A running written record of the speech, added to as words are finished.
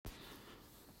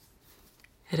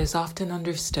It is often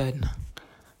understood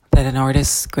that an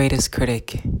artist's greatest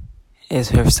critic is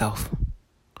herself.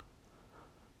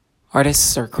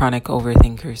 Artists are chronic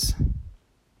overthinkers.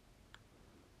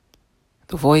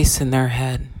 The voice in their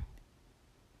head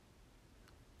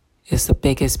is the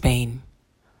biggest bane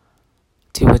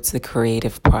towards the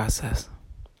creative process.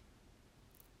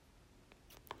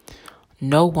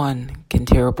 No one can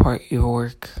tear apart your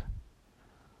work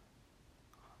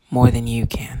more than you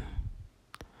can.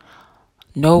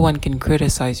 No one can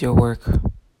criticize your work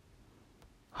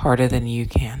harder than you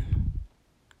can.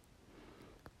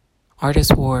 Art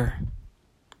is war,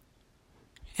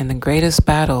 and the greatest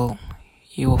battle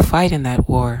you will fight in that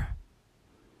war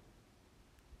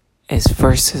is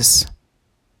versus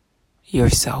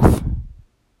yourself.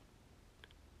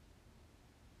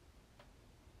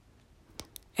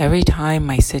 Every time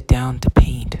I sit down to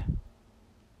paint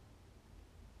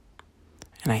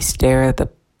and I stare at the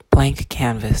blank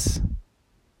canvas,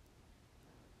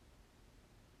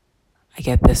 I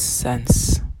get this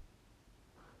sense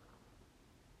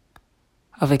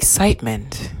of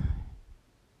excitement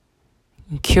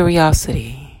and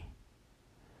curiosity,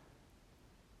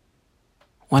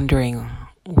 wondering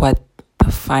what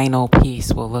the final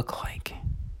piece will look like.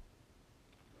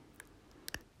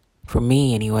 For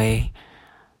me, anyway,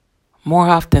 more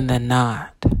often than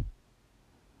not,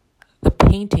 the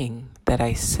painting that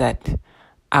I set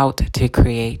out to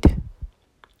create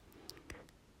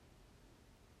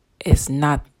is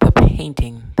not the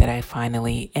painting that I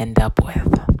finally end up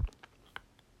with.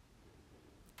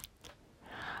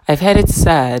 I've had it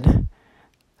said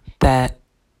that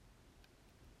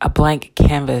a blank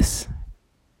canvas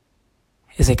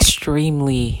is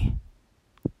extremely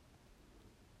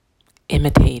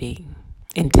intimidating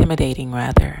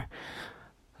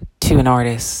to an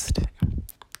artist.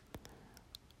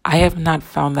 I have not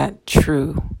found that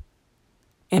true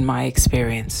in my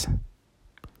experience.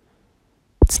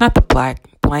 It's not the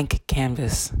blank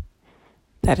canvas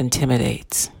that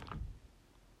intimidates.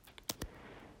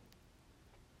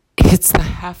 It's the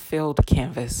half-filled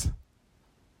canvas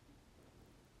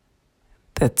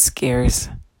that scares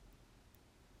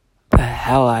the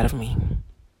hell out of me.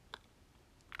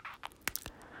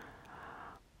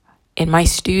 In my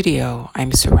studio,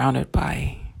 I'm surrounded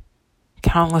by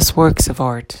countless works of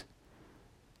art,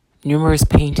 numerous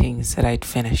paintings that I'd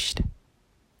finished.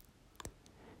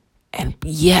 And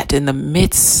yet, in the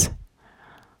midst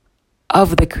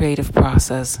of the creative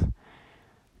process,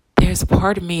 there's a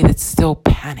part of me that still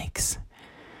panics,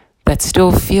 that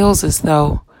still feels as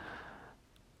though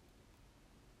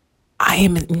I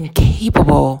am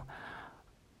incapable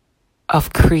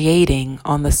of creating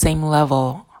on the same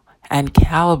level and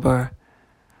caliber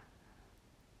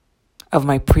of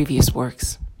my previous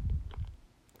works.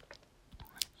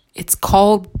 It's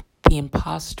called the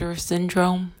imposter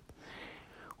syndrome,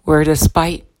 where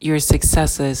despite your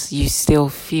successes, you still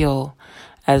feel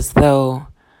as though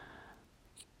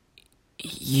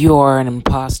you are an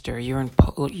imposter,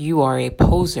 you are a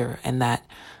poser, and that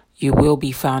you will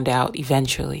be found out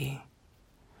eventually.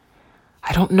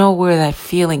 I don't know where that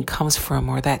feeling comes from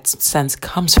or that sense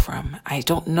comes from. I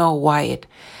don't know why it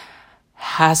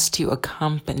has to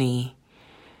accompany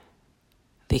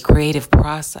the creative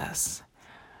process.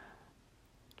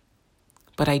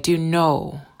 But I do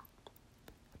know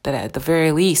that at the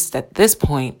very least, at this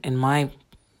point in my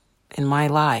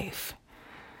life,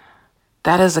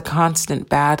 that is a constant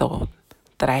battle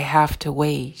that I have to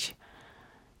wage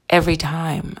every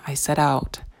time I set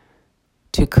out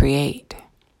to create.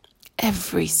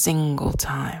 Every single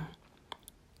time.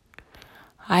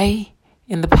 I,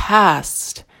 in the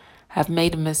past, have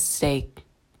made a mistake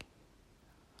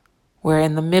where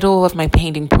in the middle of my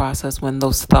painting process, when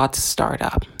those thoughts start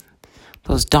up,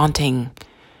 those daunting,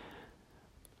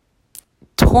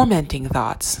 tormenting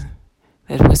thoughts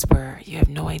that whisper, you have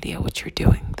no idea what you're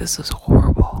doing. This is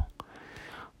horrible.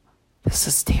 This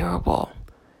is terrible.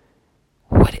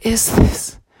 What is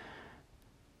this?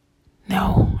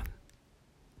 No,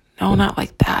 not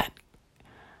like that.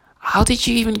 How did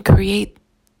you even create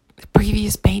the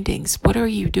previous paintings? What are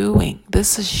you doing?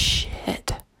 This is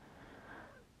shit.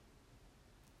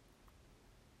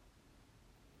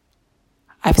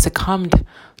 I've succumbed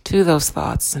to those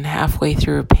thoughts, and halfway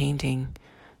through a painting,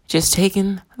 just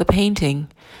taken the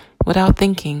painting without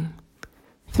thinking,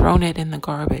 thrown it in the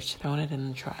garbage, thrown it in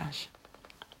the trash.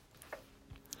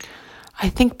 I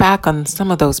think back on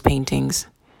some of those paintings,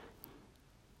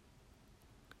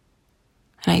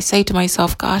 and I say to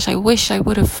myself, gosh, I wish I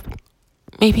would have,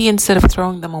 maybe instead of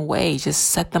throwing them away, just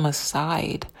set them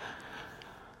aside,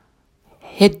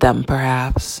 hid them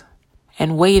perhaps,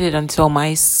 and waited until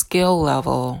my skill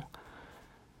level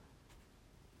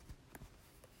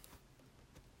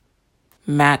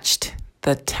matched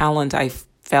the talent I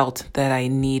felt that I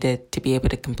needed to be able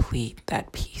to complete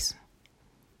that piece.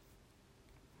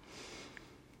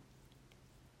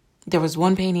 There was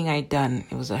one painting I'd done.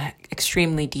 It was an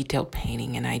extremely detailed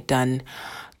painting, and I'd done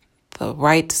the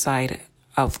right side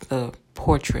of the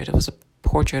portrait. It was a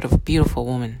portrait of a beautiful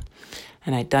woman,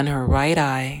 and I'd done her right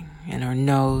eye and her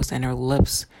nose and her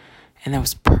lips, and that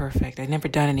was perfect. I'd never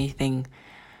done anything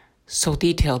so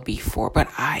detailed before, but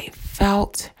I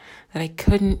felt that I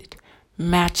couldn't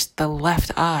match the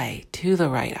left eye to the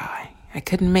right eye. I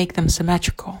couldn't make them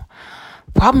symmetrical.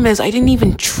 Problem is, I didn't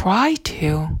even try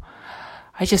to.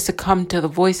 I just succumbed to the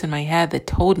voice in my head that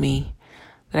told me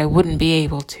that I wouldn't be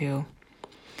able to.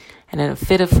 And in a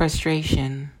fit of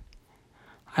frustration,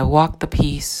 I walked the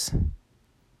piece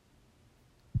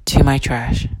to my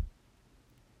trash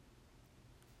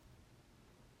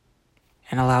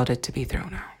and allowed it to be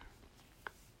thrown out.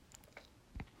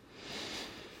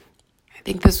 I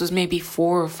think this was maybe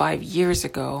 4 or 5 years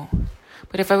ago.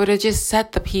 But if I would have just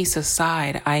set the piece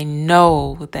aside, I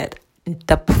know that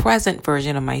the present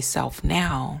version of myself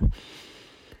now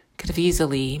could have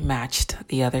easily matched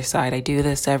the other side. I do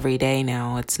this every day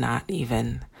now. It's not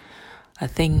even a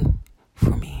thing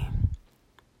for me.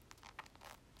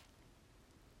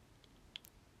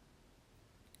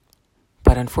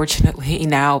 But unfortunately,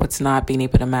 now it's not being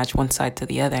able to match one side to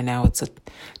the other. Now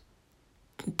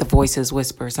the voices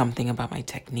whisper something about my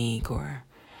technique, or,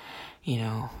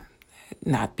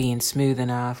 not being smooth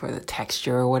enough, or the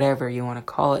texture, or whatever you want to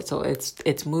call it. So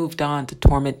it's moved on to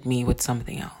torment me with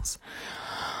something else.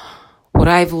 What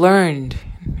I've learned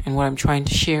and what I'm trying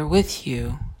to share with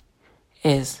you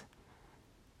is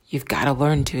you've got to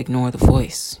learn to ignore the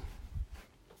voice.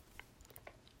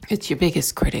 It's your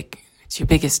biggest critic. It's your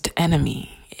biggest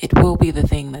enemy. It will be the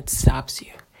thing that stops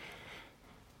you.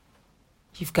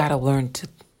 You've got to learn to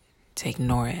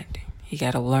ignore it. You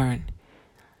got to learn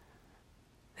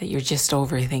that you're just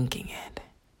overthinking it.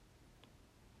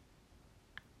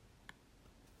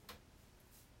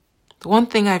 The one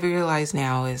thing I've realized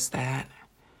now is that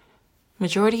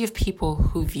majority of people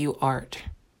who view art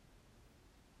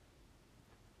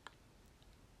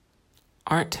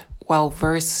aren't well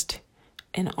versed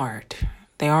in art.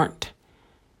 They aren't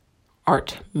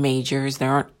art majors. They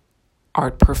aren't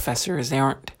art professors. They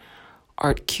aren't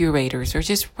art curators. They're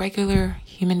just regular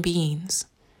human beings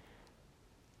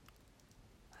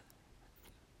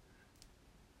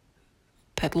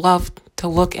that love to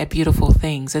look at beautiful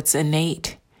things. It's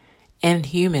innate in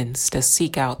humans to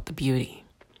seek out the beauty.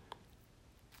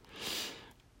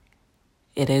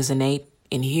 It is innate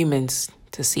in humans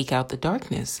to seek out the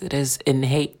darkness. It is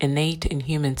innate in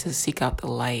humans to seek out the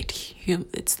light.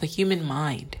 It's the human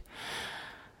mind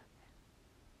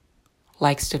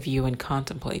likes to view and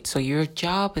contemplate. So your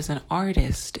job as an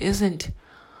artist isn't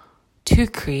to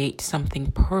create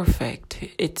something perfect.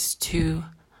 It's to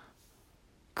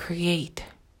create.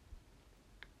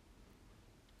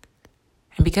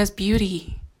 And because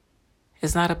beauty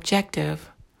is not objective,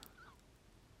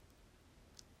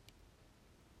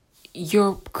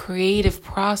 your creative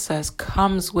process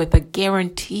comes with a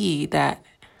guarantee that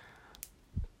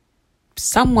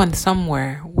someone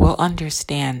somewhere will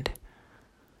understand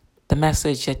the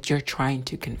message that you're trying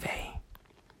to convey.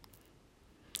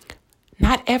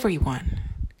 Not everyone,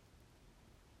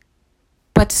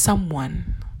 but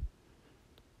someone.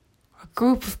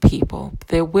 Group of people.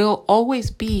 There will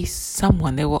always be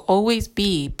someone. There will always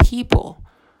be people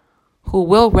who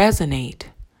will resonate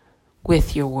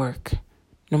with your work,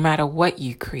 no matter what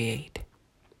you create.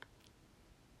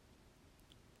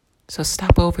 So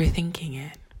stop overthinking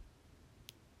it.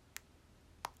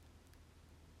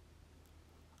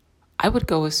 I would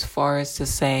go as far as to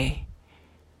say,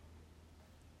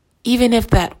 even if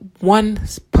that one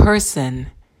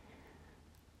person,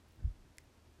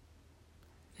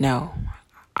 no,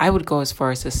 I would go as far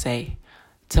as to say,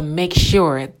 to make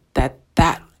sure that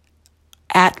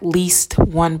at least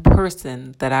one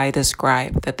person that I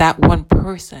describe, that one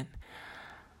person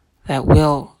that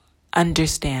will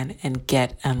understand and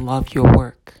get and love your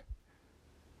work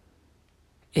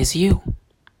is you.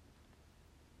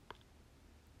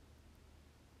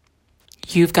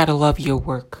 You've got to love your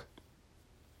work.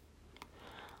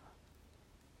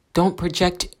 Don't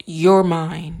project your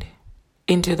mind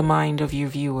into the mind of your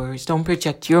viewers. Don't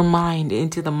project your mind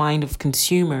into the mind of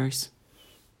consumers.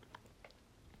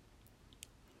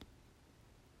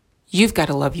 You've got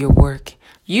to love your work.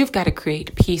 You've got to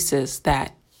create pieces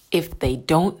that if they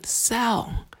don't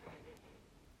sell,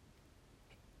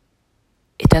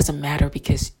 it doesn't matter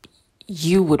because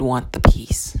you would want the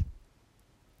piece.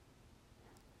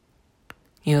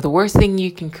 The worst thing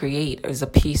you can create is a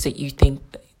piece that you think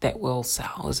that will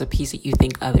sell. It's a piece that you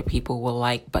think other people will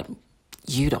like, but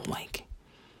you don't like.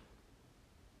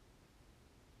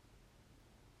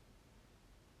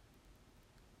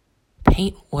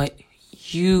 Paint what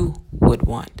you would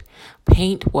want.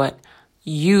 Paint what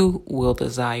you will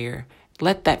desire.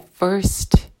 Let that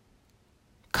first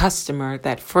customer,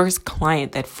 that first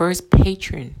client, that first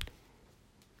patron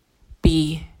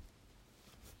be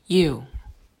you.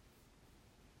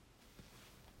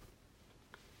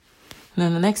 And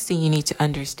then the next thing you need to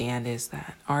understand is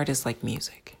that art is like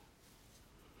music.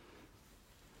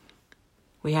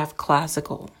 We have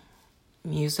classical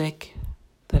music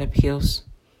that appeals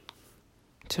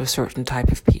to a certain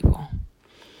type of people.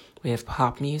 We have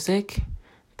pop music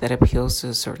that appeals to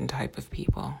a certain type of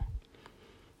people.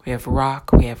 We have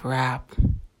rock, we have rap,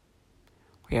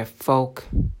 we have folk,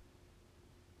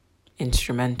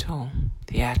 instrumental,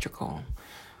 theatrical,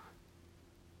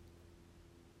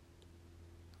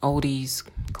 oldies,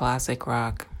 classic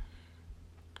rock.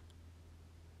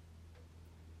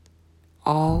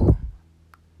 All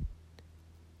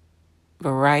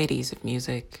varieties of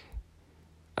music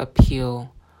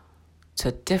appeal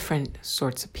to different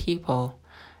sorts of people,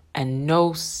 and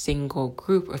no single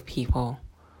group of people,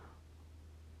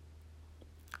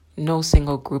 no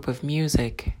single group of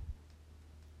music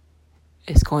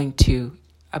is going to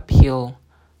appeal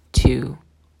to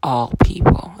all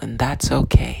people, and that's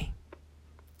okay.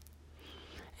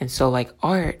 And so with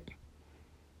art,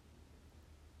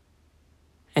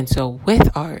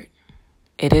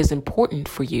 it is important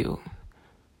for you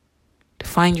to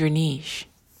find your niche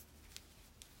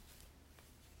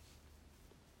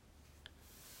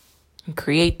and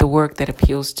create the work that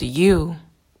appeals to you,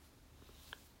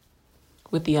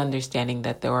 with the understanding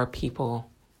that there are people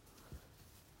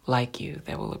like you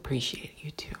that will appreciate you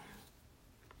too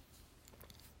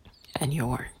and your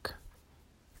work.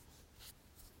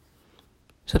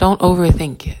 So don't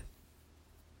overthink it.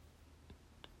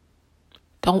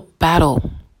 Don't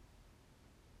battle.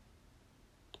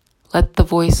 Let the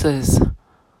voices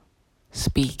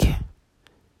speak.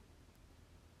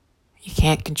 You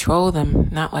can't control them,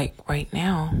 not like right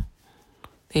now.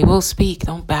 They will speak.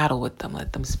 Don't battle with them.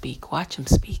 Let them speak. Watch them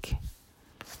speak.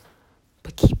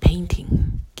 But keep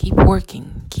painting. Keep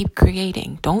working. Keep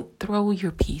creating. Don't throw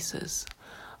your pieces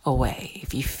away.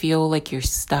 If you feel like you're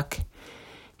stuck,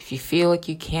 if you feel like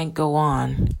you can't go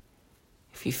on,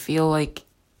 if you feel like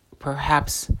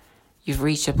perhaps you've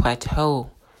reached a plateau,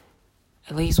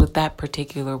 at least with that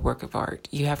particular work of art,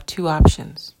 you have two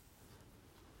options.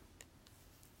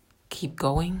 Keep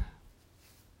going,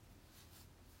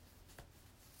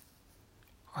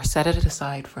 or set it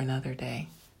aside for another day.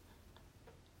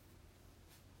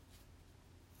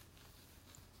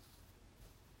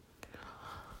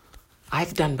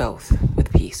 I've done both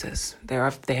with pieces. There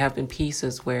have been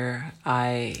pieces where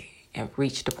I have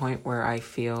reached a point where I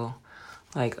feel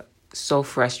like so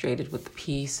frustrated with the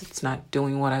piece. It's not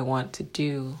doing what I want to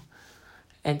do.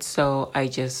 And so I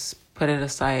just put it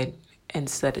aside and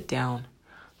set it down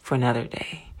for another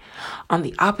day. On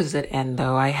the opposite end,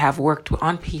 though, I have worked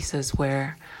on pieces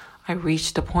where I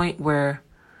reached a point where,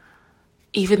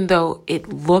 even though it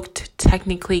looked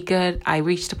technically good, I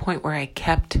reached a point where I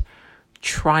kept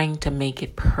trying to make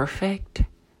it perfect.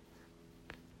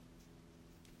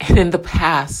 And in the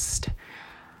past,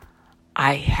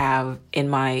 I have, in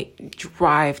my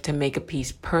drive to make a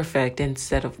piece perfect,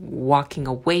 instead of walking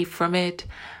away from it,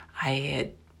 I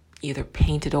had either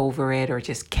painted over it or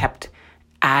just kept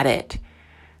at it,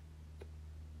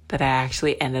 that I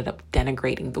actually ended up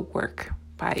denigrating the work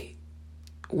by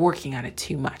working on it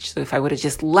too much. So if I would have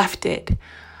just left it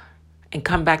and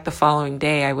come back the following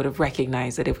day, I would have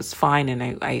recognized that it was fine, and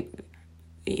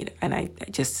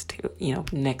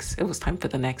next, it was time for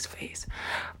the next phase.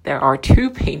 There are two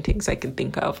paintings I can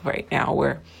think of right now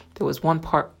where there was one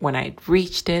part when I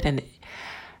reached it, and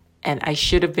I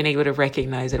should have been able to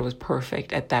recognize that it was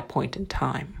perfect at that point in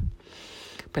time.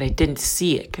 But I didn't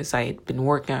see it because I had been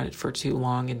working on it for too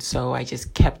long, and so I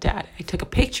just kept at it. I took a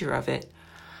picture of it,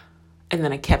 and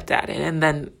then I kept at it. And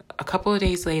then a couple of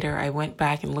days later, I went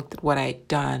back and looked at what I had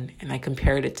done, and I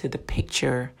compared it to the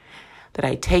picture that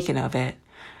I had taken of it,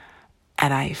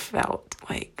 and I felt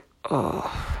like, oh,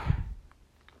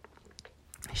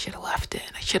 I should have left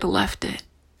it.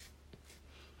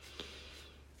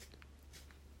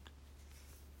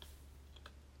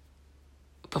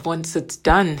 But once it's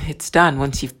done, it's done.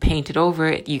 Once you've painted over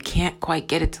it, you can't quite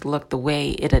get it to look the way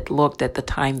it had looked at the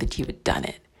time that you had done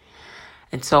it.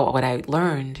 And so what I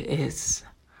learned is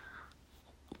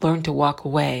learn to walk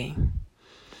away.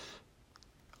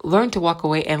 Learn to walk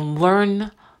away and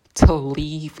learn to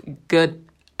leave good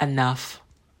enough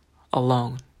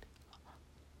alone.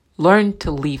 Learn to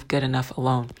leave good enough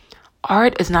alone.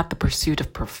 Art is not the pursuit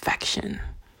of perfection.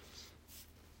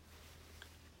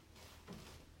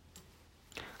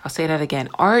 I'll say that again.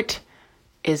 Art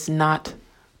is not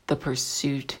the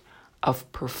pursuit of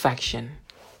perfection.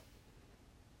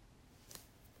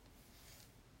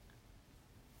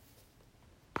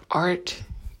 Art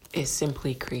is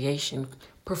simply creation.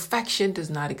 Perfection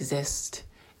does not exist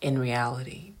in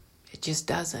reality. It just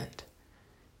doesn't.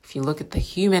 If you look at the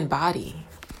human body,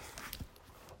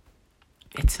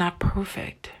 it's not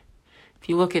perfect. If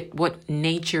you look at what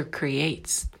nature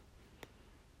creates,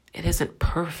 it isn't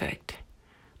perfect,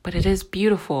 but it is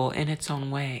beautiful in its own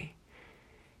way.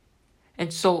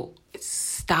 And so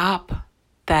stop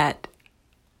that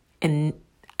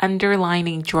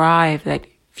underlining drive, that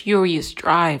furious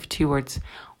drive towards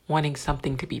wanting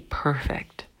something to be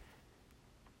perfect.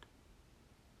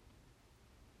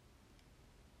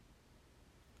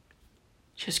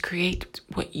 Just create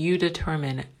what you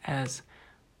determine as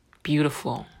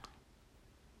beautiful.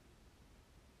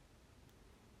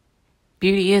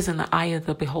 Beauty is in the eye of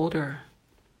the beholder.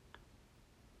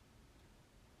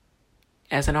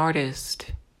 As an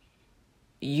artist,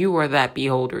 you are that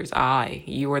beholder's eye.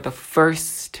 You are the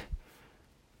first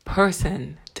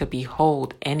person to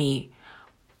behold any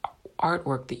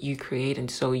artwork that you create, and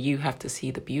so you have to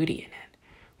see the beauty in it.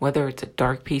 Whether it's a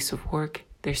dark piece of work,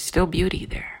 there's still beauty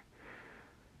there.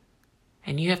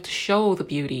 And you have to show the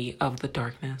beauty of the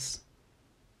darkness.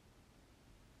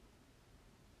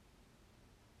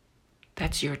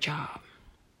 That's your job.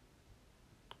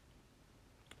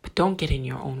 But don't get in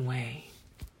your own way.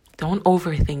 Don't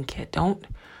overthink it. Don't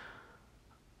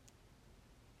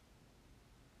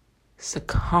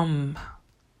succumb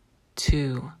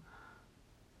to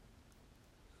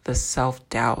the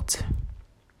self-doubt.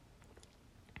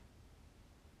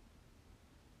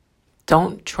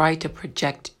 Don't try to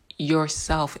project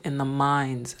yourself in the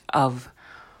minds of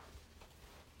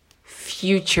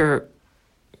future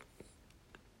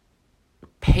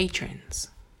patrons.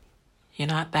 You're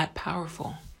not that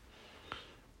powerful.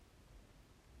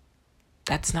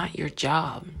 That's not your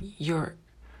job.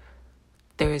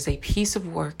 There is a piece of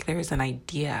work, there is an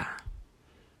idea.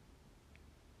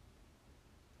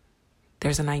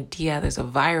 There's a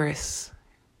virus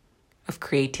of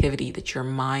creativity that your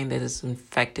mind is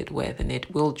infected with, and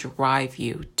it will drive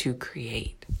you to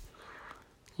create.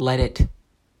 Let it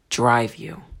drive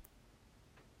you.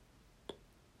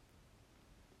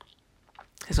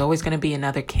 There's always going to be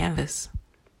another canvas.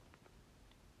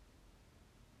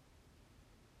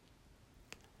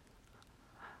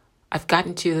 I've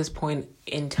gotten to this point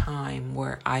in time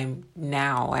where I'm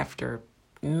now, after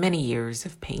many years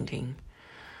of painting,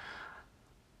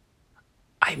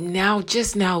 I'm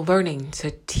just now learning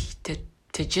to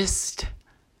just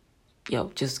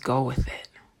go with it.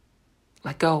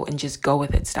 Let go and just go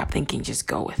with it. Stop thinking, just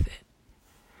go with it.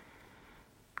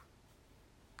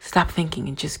 Stop thinking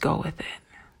and just go with it.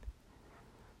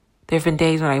 There have been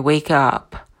days when I wake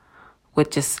up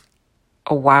with just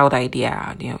a wild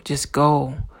idea, just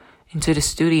go into the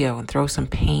studio and throw some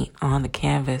paint on the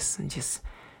canvas and just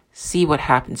see what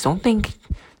happens. Don't think,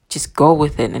 just go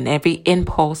with it. And every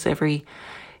impulse,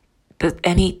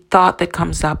 any thought that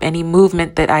comes up, any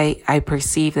movement that I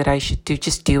perceive that I should do,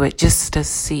 just do it, just to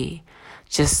see,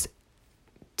 just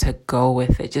to go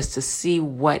with it, just to see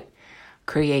what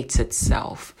creates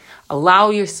itself.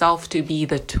 Allow yourself to be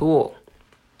the tool.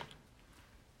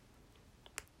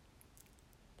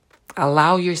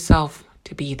 Allow yourself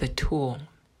to be the tool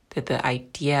that the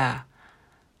idea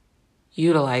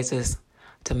utilizes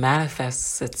to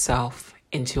manifest itself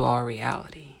into our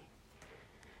reality.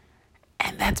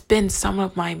 And that's been some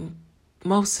of my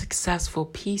most successful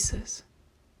pieces.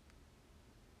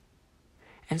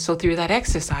 And so through that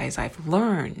exercise, I've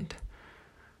learned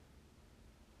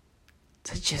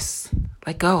to just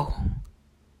let go.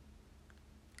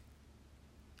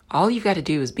 All you got to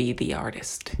do is be the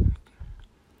artist.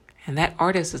 And that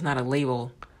artist is not a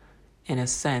label in a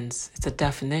sense. It's a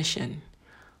definition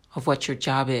of what your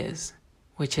job is,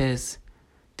 which is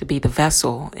to be the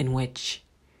vessel in which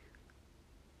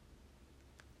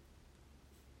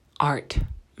art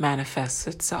manifests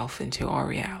itself into our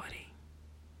reality.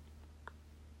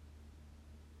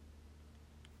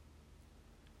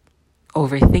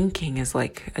 Overthinking is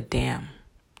like a dam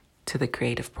to the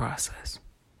creative process.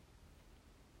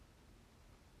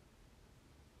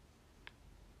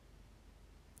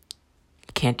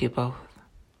 You can't do both.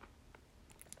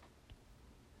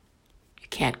 You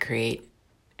can't create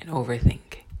and overthink.